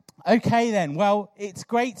Okay then, well, it's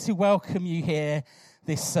great to welcome you here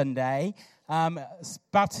this Sunday.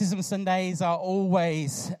 Baptism Sundays are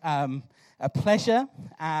always a pleasure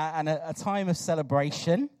and a time of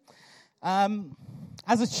celebration. As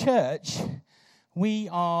a church, we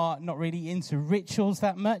are not really into rituals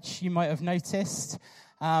that much, you might have noticed.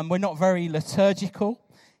 We're not very liturgical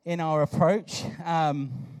in our approach.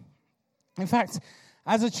 In fact,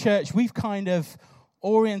 as a church, we've kind of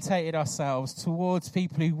orientated ourselves towards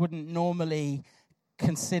people who wouldn't normally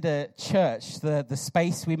consider church, the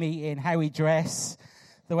space we meet in, how we dress,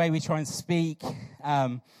 the way we try and speak,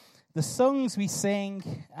 the songs we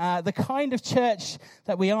sing. The kind of church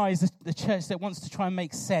that we are is the church that wants to try and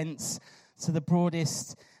make sense to the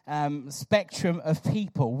broadest spectrum of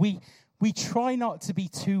people. We try not to be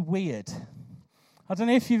too weird. I don't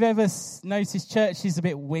know if you've ever noticed church is a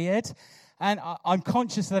bit weird, and I'm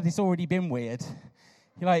conscious that it's already been weird.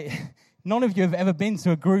 You're like, none of you have ever been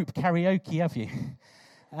to a group karaoke, have you?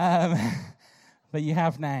 But you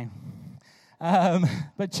have now.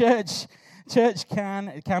 But church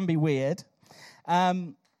can be weird.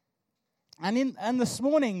 And this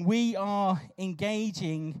morning we are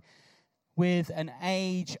engaging with an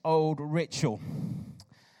age-old ritual.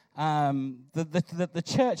 The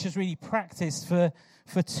church has really practiced for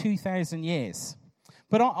 2,000 years.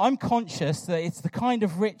 But I'm conscious that it's the kind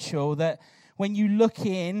of ritual that when you look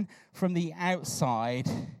in from the outside,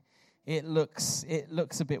 it looks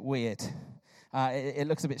a bit weird. It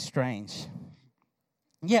looks a bit strange.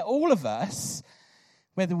 Yeah, all of us,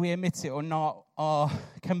 whether we admit it or not,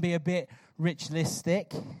 can be a bit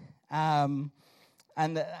ritualistic, and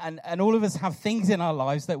all of us have things in our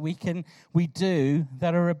lives that we do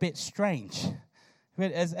that are a bit strange.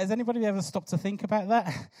 Has anybody ever stopped to think about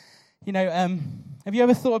that? You know, have you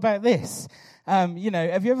ever thought about this? Have you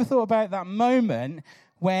ever thought about that moment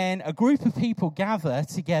when a group of people gather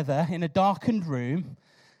together in a darkened room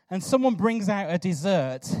and someone brings out a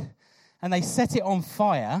dessert and they set it on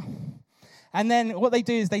fire, and then what they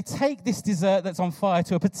do is they take this dessert that's on fire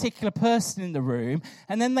to a particular person in the room,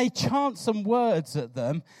 and then they chant some words at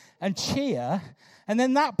them and cheer, and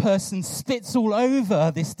then that person spits all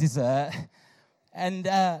over this dessert, and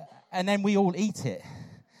then we all eat it.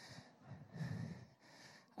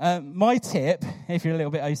 My tip, if you're a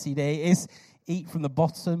little bit OCD, is eat from the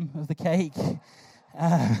bottom of the cake.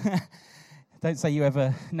 Don't say you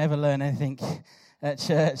never learn anything at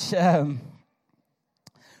church.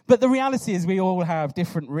 But the reality is we all have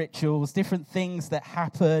different rituals, different things that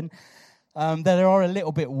happen that are a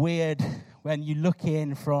little bit weird when you look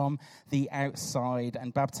in from the outside,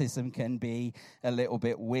 and baptism can be a little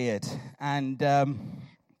bit weird. But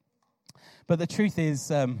the truth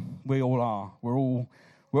is we all are.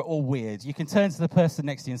 We're all weird. You can turn to the person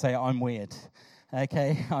next to you and say, I'm weird.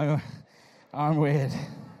 Okay? I'm weird.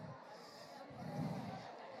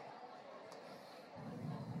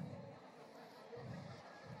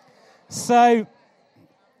 So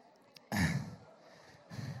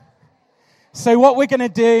what we're going to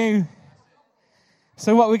do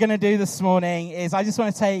this morning is I just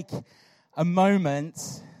want to take a moment,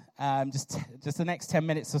 just the next 10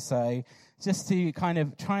 minutes or so, just to kind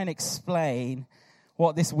of try and explain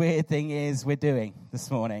what this weird thing is we're doing this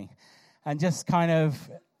morning, and just kind of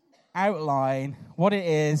outline what it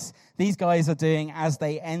is these guys are doing as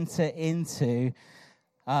they enter into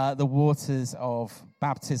the waters of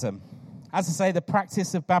baptism. As I say, the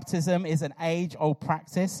practice of baptism is an age-old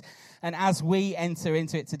practice, and as we enter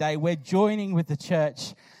into it today, we're joining with the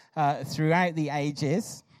church throughout the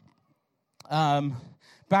ages.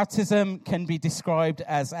 Baptism can be described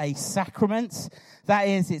as a sacrament. That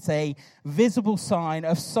is, it's a visible sign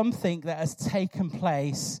of something that has taken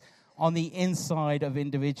place on the inside of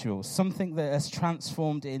individuals, something that has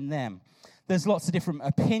transformed in them. There's lots of different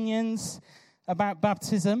opinions about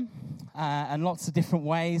baptism, and lots of different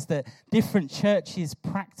ways that different churches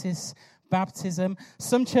practice baptism.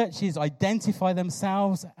 Some churches identify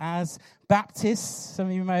themselves as Baptists. Some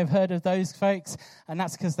of you may have heard of those folks, and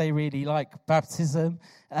that's because they really like baptism.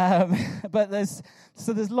 But there's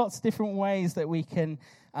lots of different ways that we can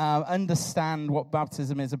understand what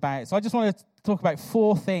baptism is about. So I just want to talk about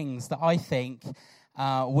 4 things that I think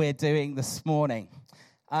we're doing this morning.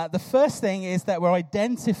 The first thing is that we're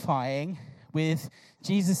identifying with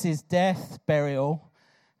Jesus' death, burial,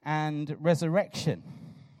 and resurrection.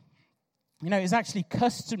 You know, it's actually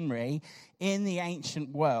customary in the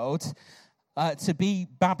ancient world to be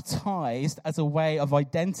baptized as a way of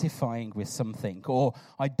identifying with something, or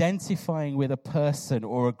identifying with a person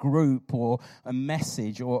or a group or a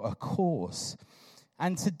message or a cause.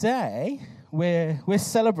 And today we're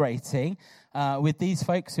celebrating with these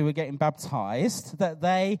folks who are getting baptized that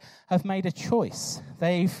they have made a choice.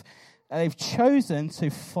 They've chosen to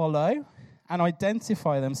follow and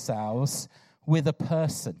identify themselves with a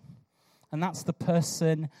person. And that's the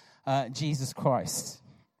person, Jesus Christ.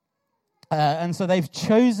 And so they've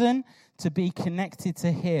chosen to be connected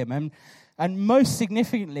to him. And most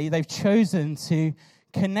significantly, they've chosen to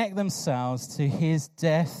connect themselves to his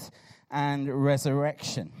death and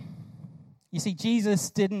resurrection. You see, Jesus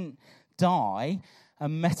didn't die a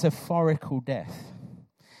metaphorical death.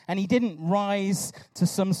 And he didn't rise to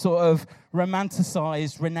some sort of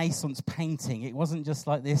romanticized Renaissance painting. It wasn't just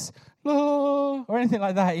like this, oh, or anything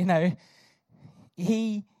like that, you know.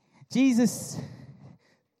 Jesus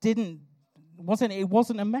it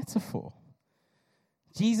wasn't a metaphor.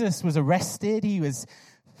 Jesus was arrested. He was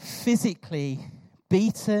physically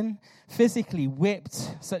beaten, physically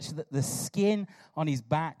whipped, such that the skin on his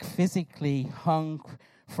back physically hung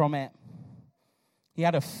from it. He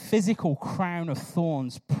had a physical crown of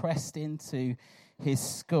thorns pressed into his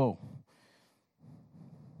skull.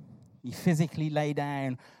 He physically lay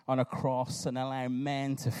down on a cross and allowed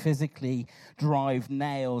men to physically drive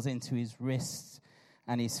nails into his wrists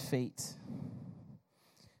and his feet.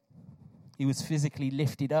 He was physically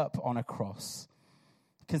lifted up on a cross,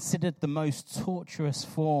 considered the most torturous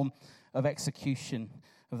form of execution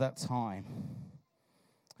of that time.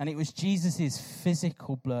 And it was Jesus'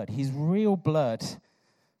 physical blood, his real blood,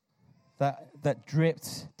 that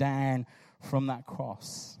dripped down from that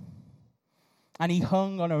cross. And he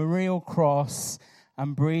hung on a real cross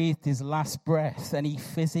and breathed his last breath, and he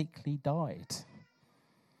physically died.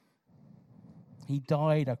 He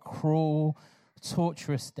died a cruel,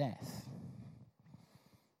 torturous death.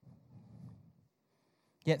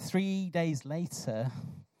 Yet 3 days later,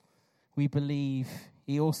 we believe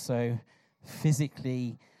he also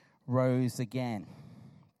physically rose again.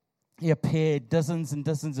 He appeared dozens and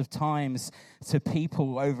dozens of times to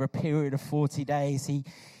people over a period of 40 days.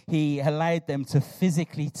 He allowed them to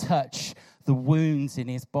physically touch the wounds in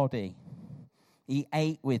his body. He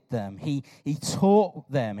ate with them. He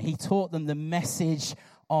taught them. He taught them the message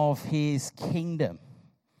of his kingdom.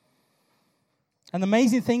 And the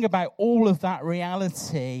amazing thing about all of that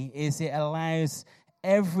reality is it allows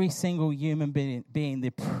every single human being the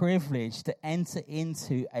privilege to enter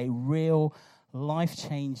into a real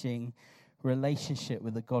life-changing relationship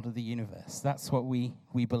with the God of the universe. That's what we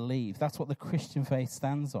believe. That's what the Christian faith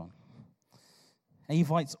stands on. And he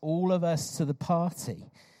invites all of us to the party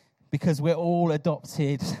because we're all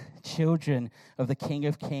adopted children of the King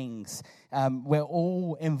of Kings. We're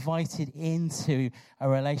all invited into a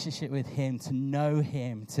relationship with him, to know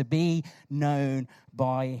him, to be known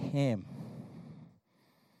by him.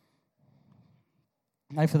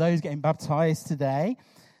 Now, for those getting baptized today,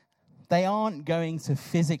 they aren't going to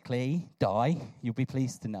physically die, you'll be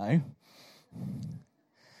pleased to know.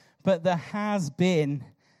 But there has been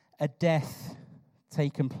a death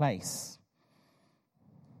taken place.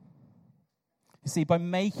 You see, by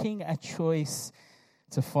making a choice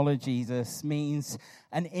to follow Jesus means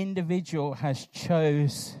an individual has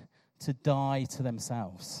chose to die to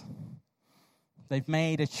themselves. They've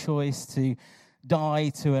made a choice to die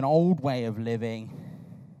to an old way of living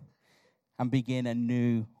and begin a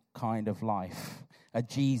new kind of life, a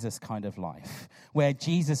Jesus kind of life, where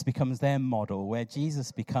Jesus becomes their model, where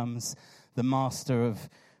Jesus becomes the master of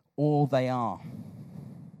all they are.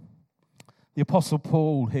 The Apostle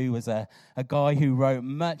Paul, who was a guy who wrote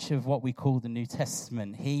much of what we call the New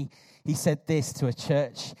Testament, he said this to a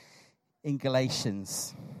church in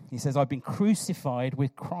Galatians. He says, I've been crucified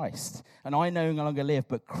with Christ, and I no longer live,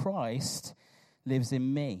 but Christ lives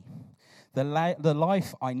in me. The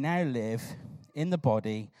life I now live in the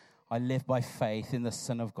body, I live by faith in the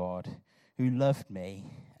Son of God, who loved me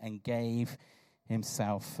and gave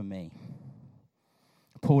himself for me.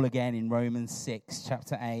 Paul again in Romans 6,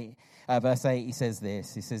 chapter 8, verse 8, he says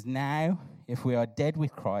this. He says, now, if we are dead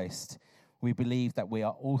with Christ, we believe that we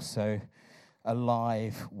are also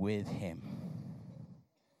alive with him.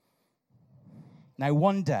 Now,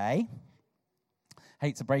 one day, I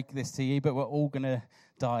hate to break this to you, but we're all going to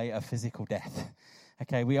die a physical death.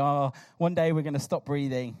 Okay, one day we're going to stop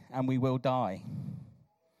breathing and we will die.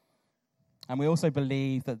 And we also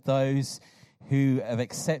believe that those who have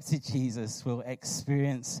accepted Jesus will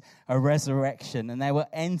experience a resurrection and they will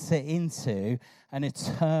enter into an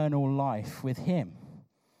eternal life with him.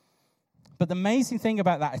 But the amazing thing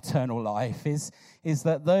about that eternal life is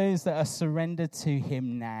that those that are surrendered to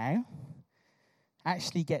him now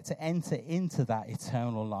actually get to enter into that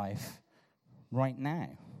eternal life right now.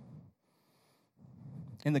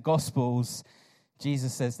 In the Gospels,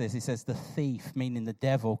 Jesus says this. He says, the thief, meaning the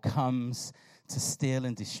devil, comes to steal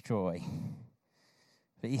and destroy.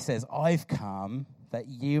 But he says, I've come that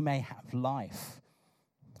you may have life.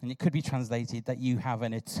 And it could be translated that you have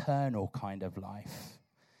an eternal kind of life.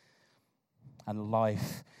 And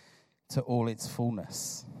life to all its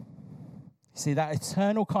fullness. See, that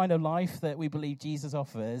eternal kind of life that we believe Jesus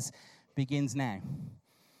offers begins now.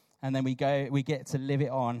 And then we get to live it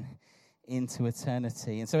on into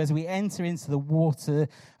eternity. And so as we enter into the water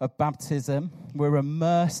of baptism, we're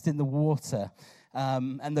immersed in the water.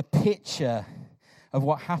 And the picture of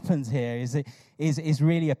what happens here is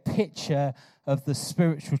really a picture of the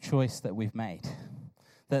spiritual choice that we've made.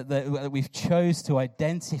 That we've chose to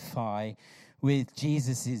identify with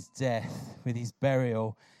Jesus' death, with his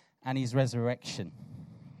burial, and his resurrection.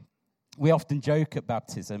 We often joke at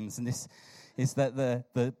baptisms, and this is that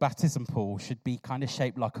the baptism pool should be kind of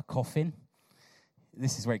shaped like a coffin.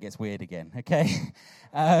 This is where it gets weird again, okay?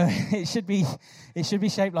 It should be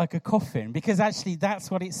shaped like a coffin, because actually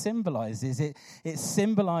that's what it symbolizes. It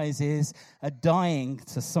symbolizes a dying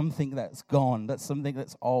to something that's gone, that's something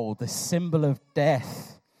that's old, the symbol of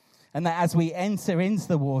death. And that as we enter into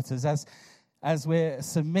the waters, as we're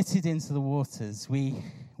submitted into the waters, we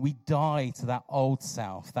die to that old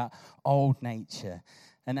self, that old nature.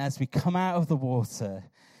 And as we come out of the water,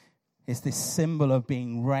 it's this symbol of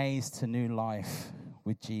being raised to new life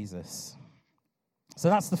with Jesus. So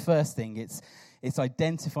that's the first thing. It's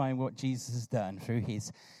identifying what Jesus has done through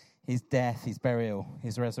his death, his burial,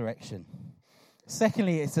 his resurrection.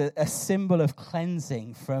 Secondly, it's a symbol of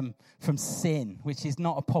cleansing from sin, which is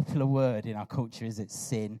not a popular word in our culture, is it?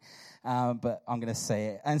 Sin. But I'm going to say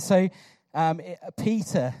it. And so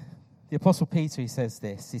Peter, the Apostle Peter, he says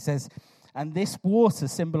this. He says, and this water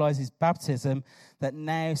symbolizes baptism that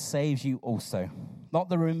now saves you also. Not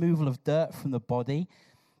the removal of dirt from the body,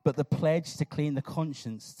 but the pledge to clean the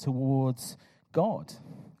conscience towards God.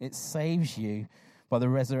 It saves you by the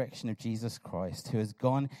resurrection of Jesus Christ, who has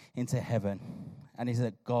gone into heaven and is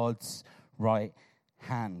at God's right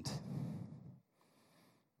hand.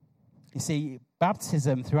 You see,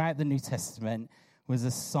 baptism throughout the New Testament was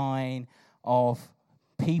a sign of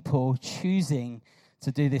people choosing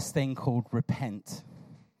to do this thing called repent.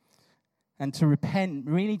 And to repent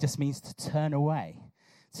really just means to turn away,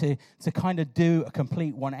 to kind of do a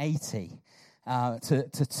complete 180,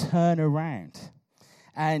 to turn around.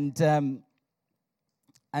 And so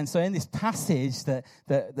in this passage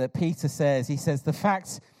that Peter says, he says the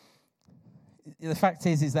fact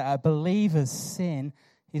is that a believer's sin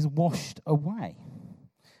is washed away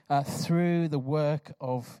through the work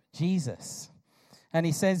of Jesus. And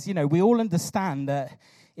he says, we all understand that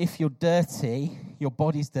if you're dirty, your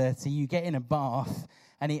body's dirty, you get in a bath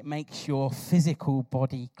and it makes your physical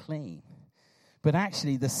body clean. But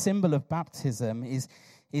actually, the symbol of baptism is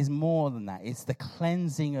more than that. It's the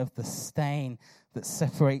cleansing of the stain that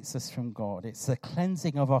separates us from God. It's the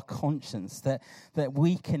cleansing of our conscience that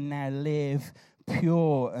we can now live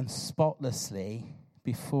pure and spotlessly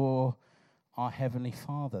before our Heavenly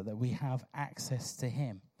Father, that we have access to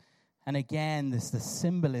him. And again, there's the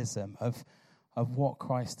symbolism of what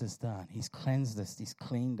Christ has done. He's cleansed us. He's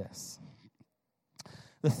cleaned us.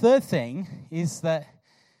 The third thing is that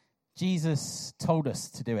Jesus told us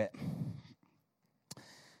to do it.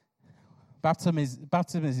 Baptism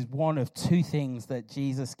is one of two things that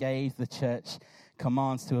Jesus gave the church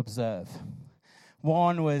commands to observe.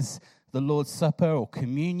 One was the Lord's Supper or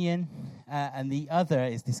communion, and the other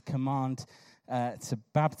is this command to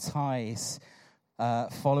baptize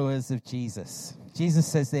followers of Jesus. Jesus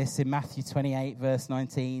says this in Matthew 28, verse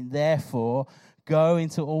 19, therefore, go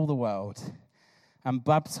into all the world and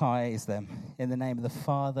baptize them in the name of the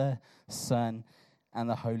Father, Son, and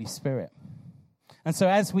the Holy Spirit. And so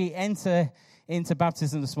as we enter into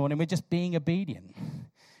baptism this morning, we're just being obedient.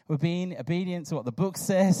 We're being obedient to what the book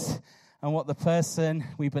says and what the person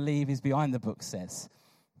we believe is behind the book says.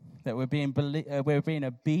 That we're being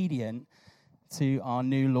obedient to our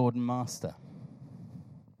new Lord and Master.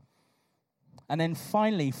 And then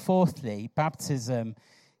finally, fourthly, baptism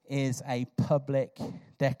is a public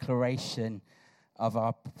declaration of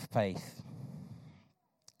our faith.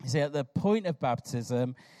 You see, at the point of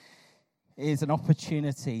baptism is an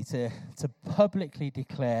opportunity to publicly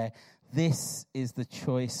declare, this is the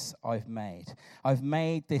choice I've made. I've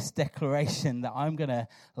made this declaration that I'm going to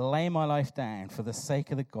lay my life down for the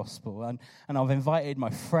sake of the gospel. And I've invited my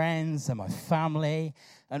friends and my family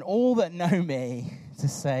and all that know me to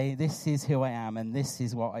say, this is who I am and this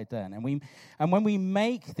is what I've done. And when we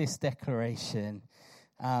make this declaration,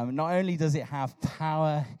 not only does it have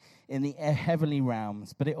power in the heavenly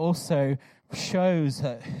realms, but it also shows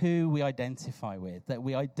who we identify with, that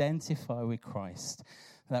we identify with Christ,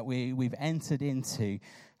 that we've entered into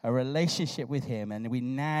a relationship with him, and we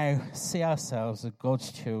now see ourselves as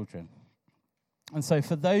God's children. And so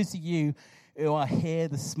for those of you who are here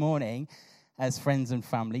this morning as friends and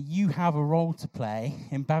family, you have a role to play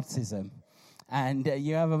in baptism. And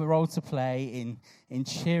you have a role to play in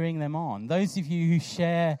cheering them on. Those of you who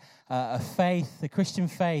share a faith, the Christian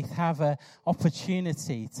faith, have an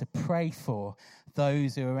opportunity to pray for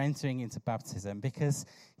those who are entering into baptism. Because,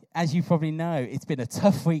 as you probably know, it's been a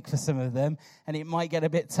tough week for some of them, and it might get a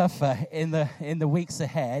bit tougher in the weeks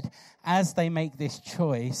ahead as they make this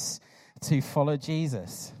choice to follow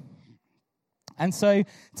Jesus. And so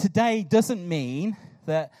today doesn't mean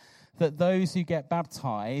that those who get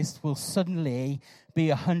baptized will suddenly be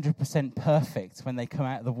 100% perfect when they come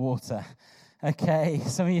out of the water. Okay,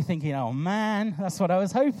 some of you are thinking, oh man, that's what I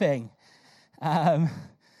was hoping.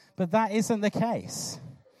 But that isn't the case.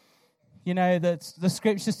 You know, that the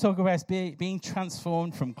scriptures talk about us being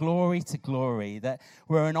transformed from glory to glory, that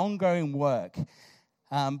we're an ongoing work.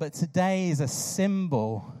 But today is a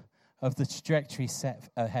symbol of the trajectory set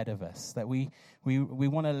ahead of us, that we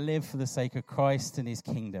want to live for the sake of Christ and his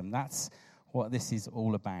kingdom. That's what this is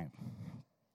all about.